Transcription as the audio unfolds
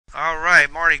All right,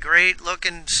 Marty, great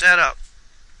looking setup.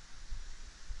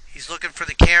 He's looking for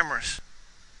the cameras.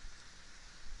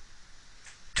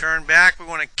 Turn back. We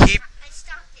want to keep I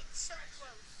stopped it so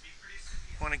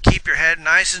close. your head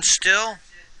nice and still.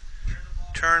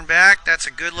 Turn back. That's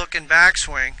a good looking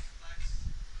backswing.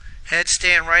 Head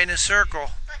staying right in a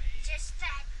circle. But just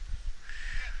that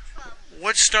 12.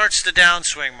 What starts the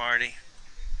downswing, Marty?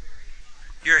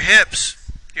 Your hips.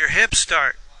 Your hips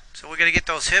start. So we're going to get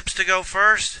those hips to go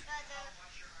first. The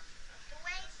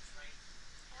way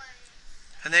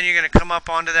And then you're going to come up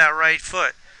onto that right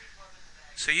foot.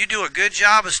 So you do a good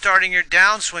job of starting your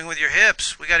downswing with your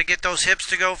hips. We got to get those hips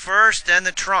to go first, then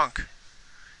the trunk.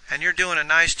 And you're doing a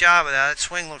nice job of that. That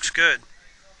swing looks good.